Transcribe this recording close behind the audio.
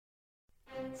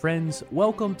Friends,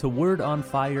 welcome to Word on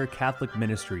Fire Catholic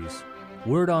Ministries.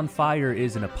 Word on Fire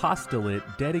is an apostolate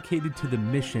dedicated to the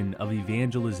mission of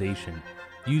evangelization,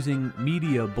 using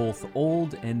media both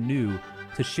old and new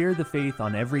to share the faith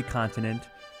on every continent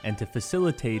and to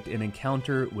facilitate an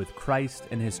encounter with Christ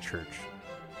and His Church.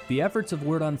 The efforts of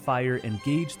Word on Fire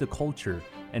engage the culture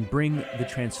and bring the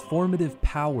transformative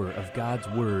power of God's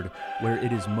Word where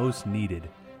it is most needed.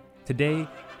 Today,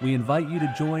 we invite you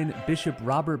to join Bishop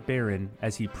Robert Barron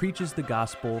as he preaches the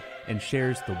gospel and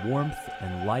shares the warmth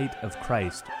and light of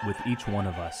Christ with each one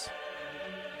of us.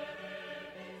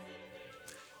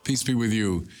 Peace be with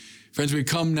you. Friends, we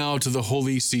come now to the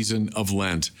holy season of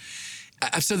Lent.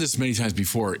 I've said this many times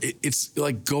before. It's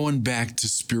like going back to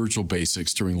spiritual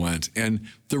basics during Lent. And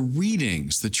the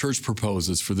readings the church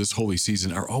proposes for this holy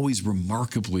season are always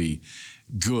remarkably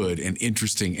good and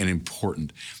interesting and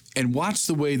important. And watch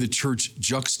the way the church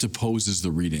juxtaposes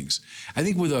the readings. I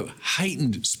think with a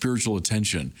heightened spiritual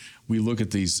attention, we look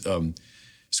at these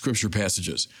scripture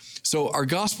passages. So our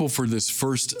gospel for this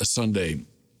first Sunday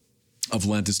of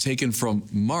Lent is taken from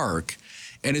Mark,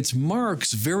 and it's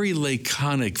Mark's very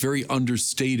laconic, very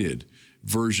understated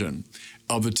version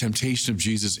of the temptation of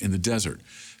Jesus in the desert.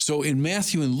 So in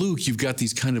Matthew and Luke, you've got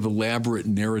these kind of elaborate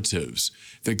narratives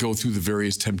that go through the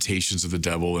various temptations of the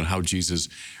devil and how Jesus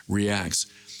reacts.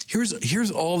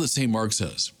 Here's all that St. Mark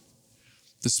says.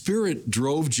 The Spirit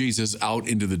drove Jesus out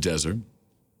into the desert.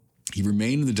 He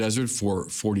remained in the desert for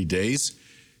 40 days,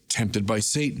 tempted by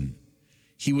Satan.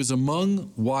 He was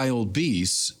among wild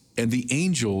beasts, and the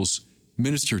angels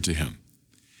ministered to him.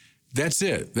 That's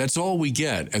it. That's all we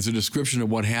get as a description of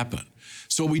what happened.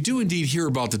 So we do indeed hear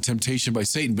about the temptation by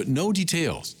Satan, but no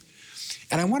details.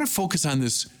 And I want to focus on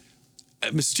this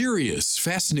mysterious,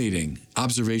 fascinating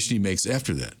observation he makes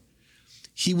after that.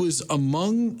 He was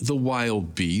among the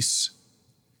wild beasts,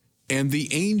 and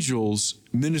the angels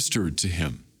ministered to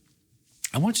him.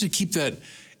 I want you to keep that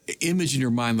image in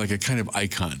your mind like a kind of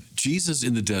icon. Jesus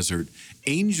in the desert,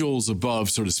 angels above,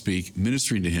 so to speak,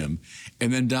 ministering to him,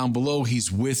 and then down below,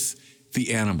 he's with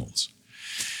the animals.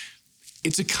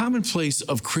 It's a commonplace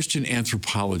of Christian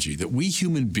anthropology that we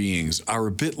human beings are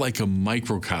a bit like a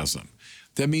microcosm.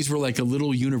 That means we're like a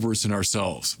little universe in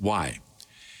ourselves. Why?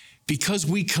 Because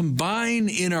we combine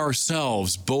in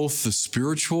ourselves both the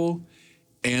spiritual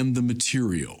and the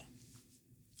material.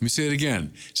 Let me say it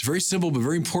again. It's a very simple but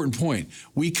very important point.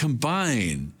 We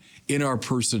combine in our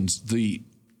persons the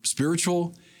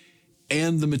spiritual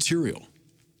and the material.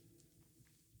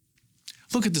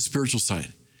 Look at the spiritual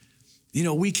side. You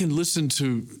know, we can listen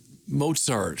to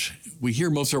Mozart. We hear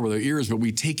Mozart with our ears, but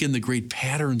we take in the great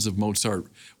patterns of Mozart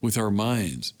with our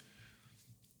minds.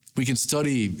 We can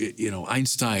study,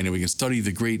 Einstein, and we can study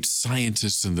the great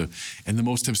scientists and the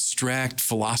most abstract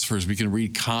philosophers. We can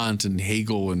read Kant and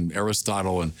Hegel and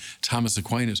Aristotle and Thomas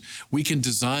Aquinas. We can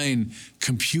design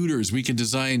computers. We can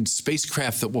design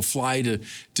spacecraft that will fly to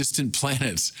distant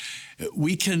planets.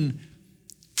 We can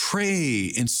pray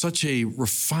in such a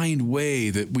refined way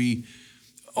that we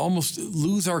almost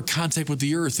lose our contact with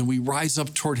the earth and we rise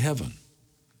up toward heaven.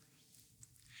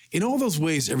 In all those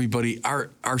ways, everybody, our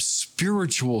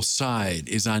spiritual side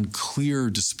is on clear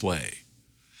display.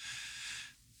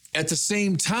 At the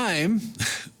same time,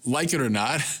 like it or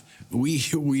not, we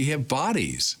have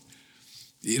bodies.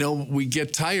 We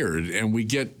get tired and we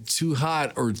get too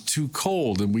hot or too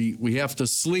cold, and we have to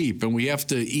sleep and we have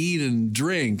to eat and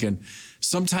drink. And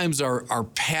sometimes our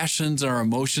passions, our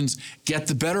emotions get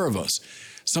the better of us.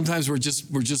 Sometimes we're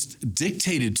just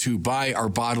dictated to by our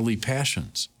bodily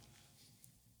passions.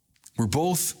 We're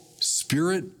both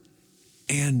spirit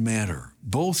and matter,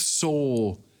 both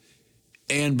soul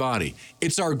and body.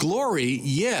 It's our glory,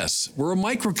 yes. We're a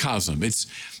microcosm. It's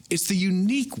the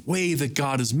unique way that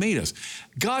God has made us.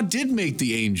 God did make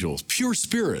the angels pure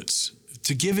spirits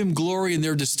to give him glory in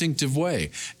their distinctive way.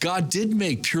 God did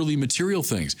make purely material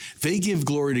things. They give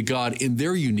glory to God in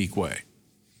their unique way.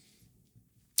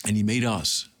 And he made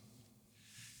us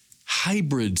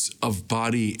hybrids of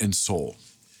body and soul.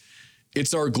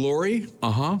 It's our glory,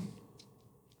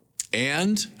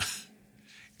 and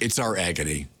it's our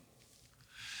agony.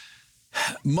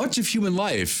 Much of human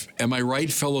life, am I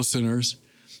right, fellow sinners,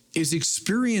 is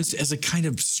experienced as a kind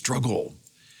of struggle.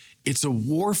 It's a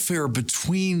warfare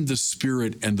between the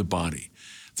spirit and the body.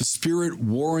 The spirit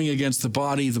warring against the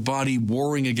body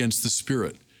warring against the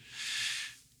spirit.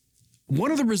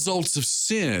 One of the results of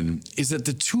sin is that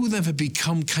the two of them have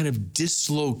become kind of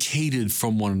dislocated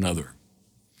from one another.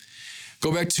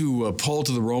 Go back to Paul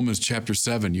to the Romans, chapter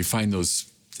 7. You find those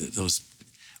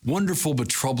wonderful but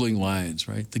troubling lines,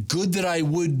 right? The good that I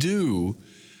would do,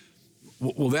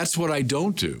 Well, that's what I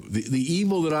don't do. The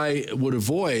evil that I would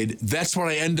avoid, that's what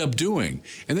I end up doing.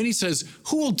 And then he says,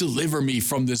 who will deliver me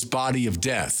from this body of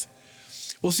death?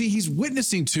 Well, see, he's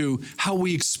witnessing to how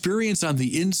we experience on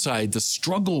the inside the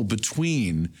struggle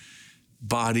between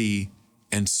body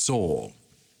and soul.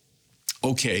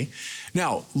 Okay,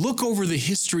 now look over the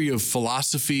history of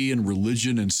philosophy and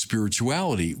religion and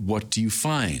spirituality. What do you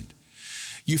find?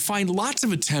 You find lots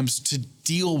of attempts to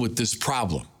deal with this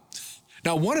problem.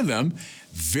 Now, one of them,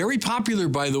 very popular,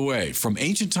 by the way, from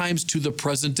ancient times to the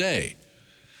present day,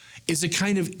 is a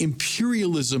kind of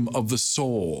imperialism of the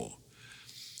soul,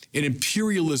 an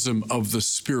imperialism of the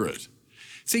spirit.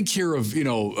 Think here of,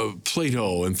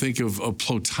 Plato, and think of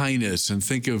Plotinus, and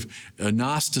think of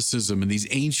Gnosticism and these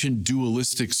ancient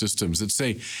dualistic systems that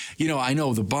say, I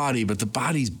know the body, but the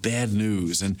body's bad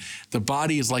news. And the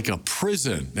body is like a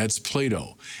prison. That's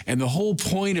Plato. And the whole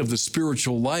point of the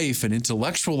spiritual life and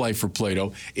intellectual life for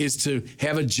Plato is to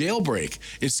have a jailbreak,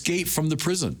 escape from the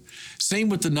prison. Same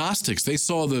with the Gnostics. They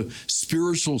saw the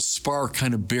spiritual spark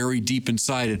kind of buried deep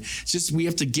inside. And it's just we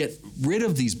have to get rid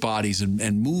of these bodies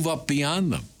and move up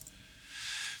beyond them.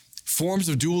 Forms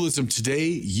of dualism today,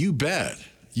 you bet.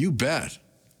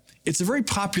 It's a very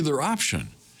popular option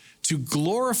to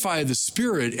glorify the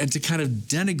spirit and to kind of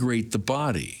denigrate the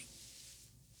body.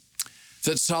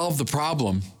 Does that solve the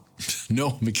problem?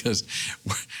 No, because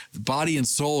body and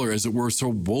soul are, as it were, so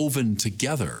woven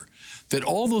together that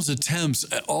all those attempts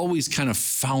always kind of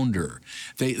founder.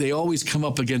 They always come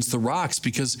up against the rocks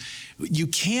because you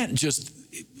can't just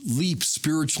leap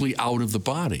spiritually out of the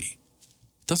body.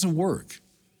 It doesn't work.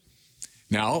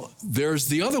 Now, there's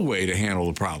the other way to handle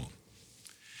the problem.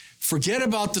 Forget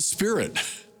about the spirit.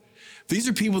 These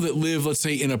are people that live, let's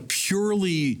say, in a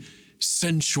purely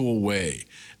sensual way.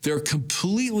 They're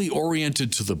completely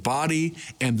oriented to the body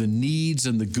and the needs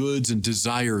and the goods and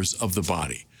desires of the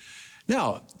body.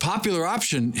 Now, popular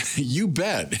option, you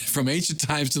bet, from ancient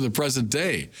times to the present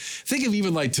day. Think of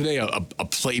even like today, a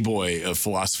playboy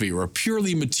philosophy or a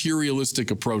purely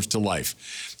materialistic approach to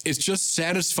life. It's just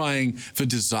satisfying the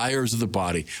desires of the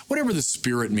body. Whatever the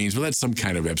spirit means, well, that's some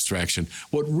kind of abstraction.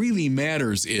 What really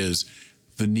matters is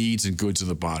the needs and goods of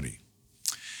the body.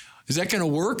 Is that going to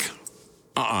work?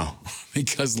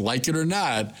 Because like it or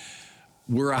not,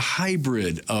 we're a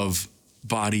hybrid of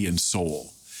body and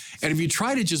soul. And if you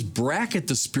try to just bracket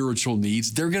the spiritual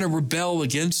needs, they're going to rebel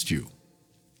against you.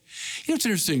 It's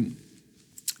interesting,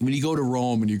 when you go to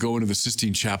Rome and you go into the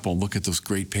Sistine Chapel and look at those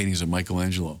great paintings of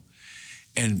Michelangelo,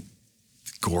 and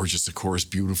gorgeous, of course,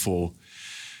 beautiful.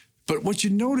 But what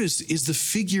you notice is the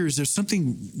figures, there's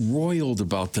something roiled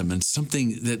about them and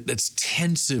something that's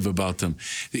tensive about them.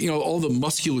 All the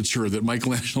musculature that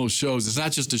Michelangelo shows, it's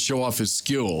not just to show off his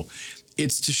skill,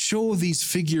 it's to show these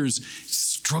figures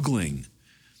struggling.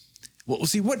 Well,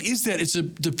 see, what is that? It's a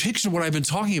depiction of what I've been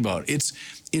talking about. It's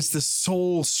the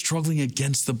soul struggling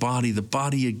against the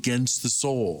body against the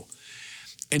soul.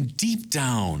 And deep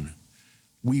down,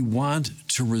 we want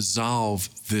to resolve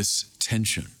this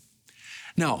tension.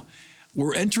 Now,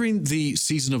 we're entering the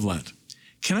season of Lent.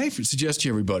 Can I suggest to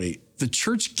everybody, the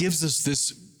church gives us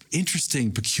this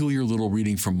interesting, peculiar little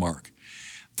reading from Mark,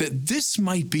 that this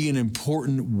might be an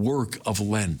important work of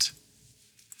Lent,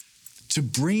 to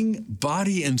bring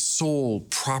body and soul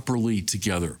properly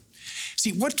together.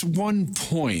 See, what's one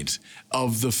point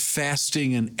of the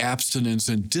fasting and abstinence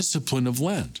and discipline of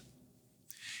Lent?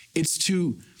 It's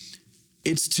to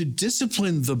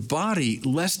discipline the body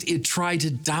lest it try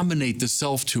to dominate the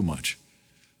self too much.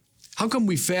 How come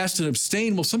we fast and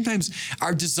abstain? Well, sometimes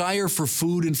our desire for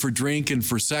food and for drink and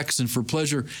for sex and for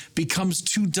pleasure becomes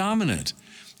too dominant.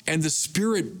 And the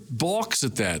spirit balks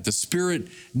at that. The spirit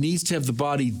needs to have the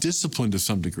body disciplined to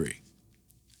some degree.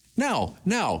 Now,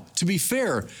 to be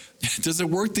fair, does it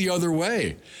work the other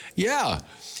way? Yeah.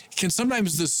 Can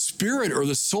sometimes the spirit or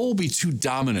the soul be too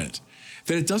dominant,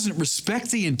 that it doesn't respect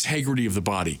the integrity of the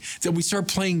body, that we start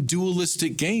playing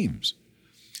dualistic games?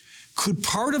 Could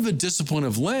part of the discipline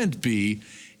of Lent be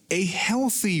a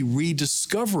healthy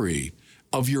rediscovery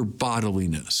of your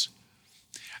bodiliness?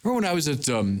 I remember when I was at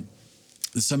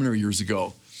the seminary years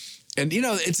ago, and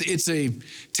it's a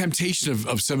temptation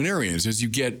of seminarians as you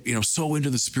get so into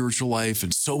the spiritual life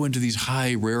and so into these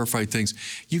high rarefied things,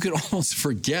 you can almost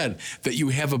forget that you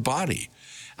have a body.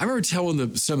 I remember telling the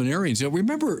seminarians,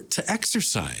 remember to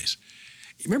exercise.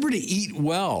 Remember to eat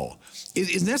well.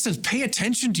 In that sense, pay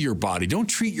attention to your body. Don't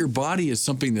treat your body as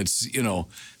something that's,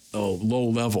 low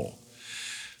level.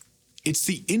 It's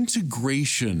the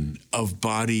integration of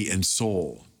body and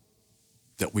soul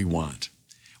that we want.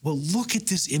 Well, look at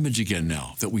this image again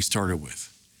now that we started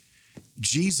with.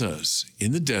 Jesus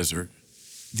in the desert,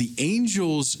 the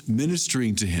angels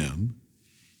ministering to him,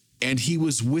 and he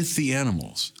was with the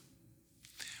animals.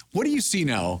 What do you see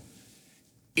now?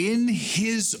 In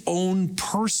his own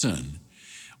person,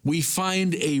 we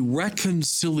find a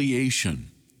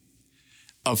reconciliation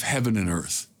of heaven and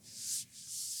earth.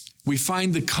 We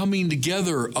find the coming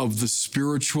together of the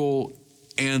spiritual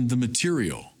and the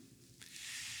material.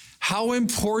 How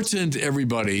important,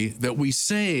 everybody, that we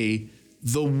say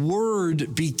the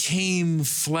Word became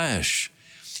flesh.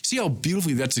 See how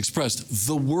beautifully that's expressed,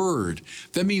 the Word.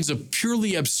 That means a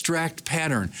purely abstract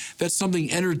pattern. That's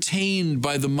something entertained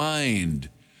by the mind.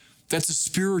 That's a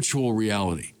spiritual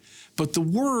reality. But the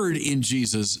Word in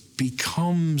Jesus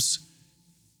becomes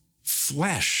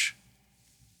flesh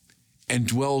and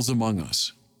dwells among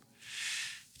us.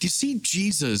 Do you see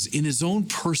Jesus in his own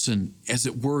person, as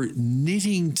it were,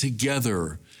 knitting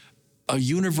together a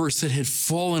universe that had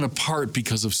fallen apart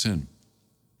because of sin?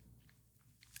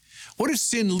 What does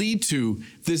sin lead to?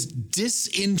 This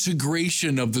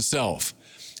disintegration of the self.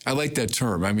 I like that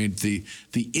term. I mean, the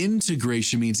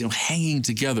integration means, hanging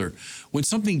together. When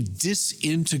something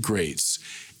disintegrates,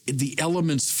 the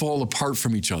elements fall apart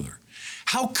from each other.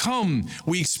 How come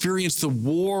we experience the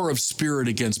war of spirit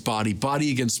against body,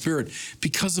 body against spirit?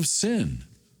 Because of sin.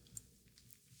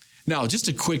 Now, just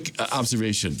a quick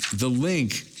observation. The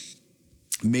link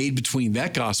made between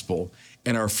that gospel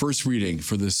and our first reading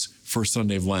for this First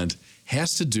Sunday of Lent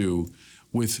has to do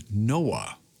with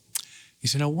Noah. You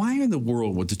say, now why in the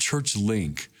world would the church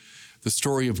link the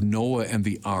story of Noah and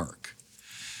the ark?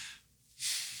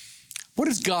 What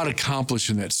does God accomplish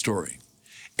in that story?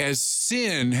 As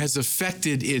sin has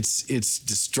affected its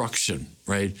destruction,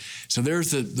 right? So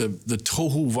there's the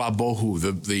tohu vabohu,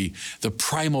 the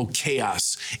primal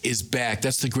chaos is back.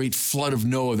 That's the great flood of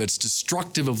Noah that's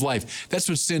destructive of life. That's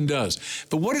what sin does.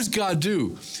 But what does God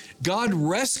do? God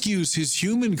rescues his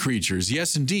human creatures,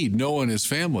 yes, indeed, Noah and his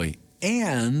family,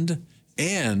 and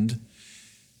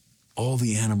all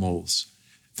the animals.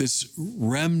 This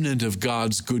remnant of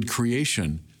God's good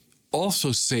creation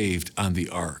also saved on the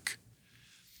ark.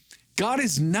 God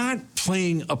is not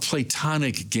playing a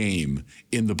Platonic game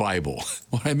in the Bible.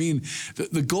 What I mean,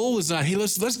 the goal is not, hey,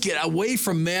 let's get away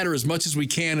from matter as much as we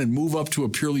can and move up to a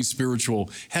purely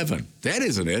spiritual heaven. That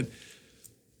isn't it.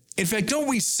 In fact, don't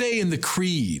we say in the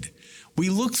creed, we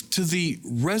look to the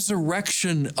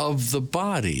resurrection of the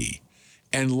body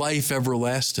and life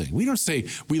everlasting. We don't say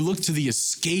we look to the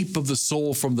escape of the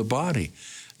soul from the body.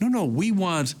 No, we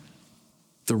want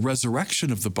the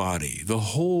resurrection of the body, the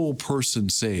whole person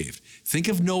saved. Think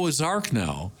of Noah's Ark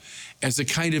now as a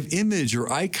kind of image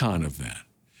or icon of that.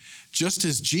 Just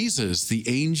as Jesus, the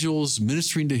angels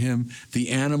ministering to him, the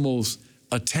animals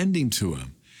attending to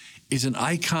him, is an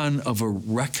icon of a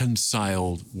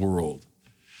reconciled world.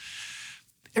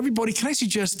 Everybody, can I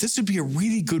suggest this would be a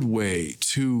really good way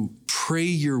to pray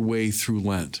your way through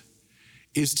Lent,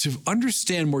 is to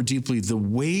understand more deeply the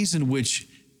ways in which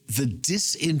the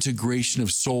disintegration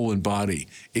of soul and body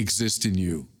exists in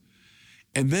you.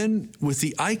 And then with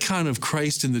the icon of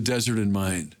Christ in the desert in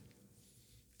mind,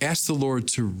 ask the Lord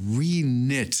to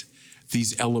re-knit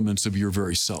these elements of your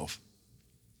very self.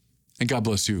 And God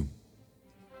bless you.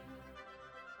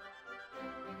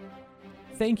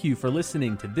 Thank you for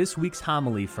listening to this week's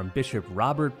homily from Bishop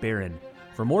Robert Barron.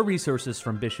 For more resources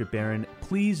from Bishop Barron,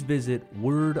 please visit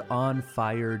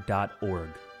wordonfire.org.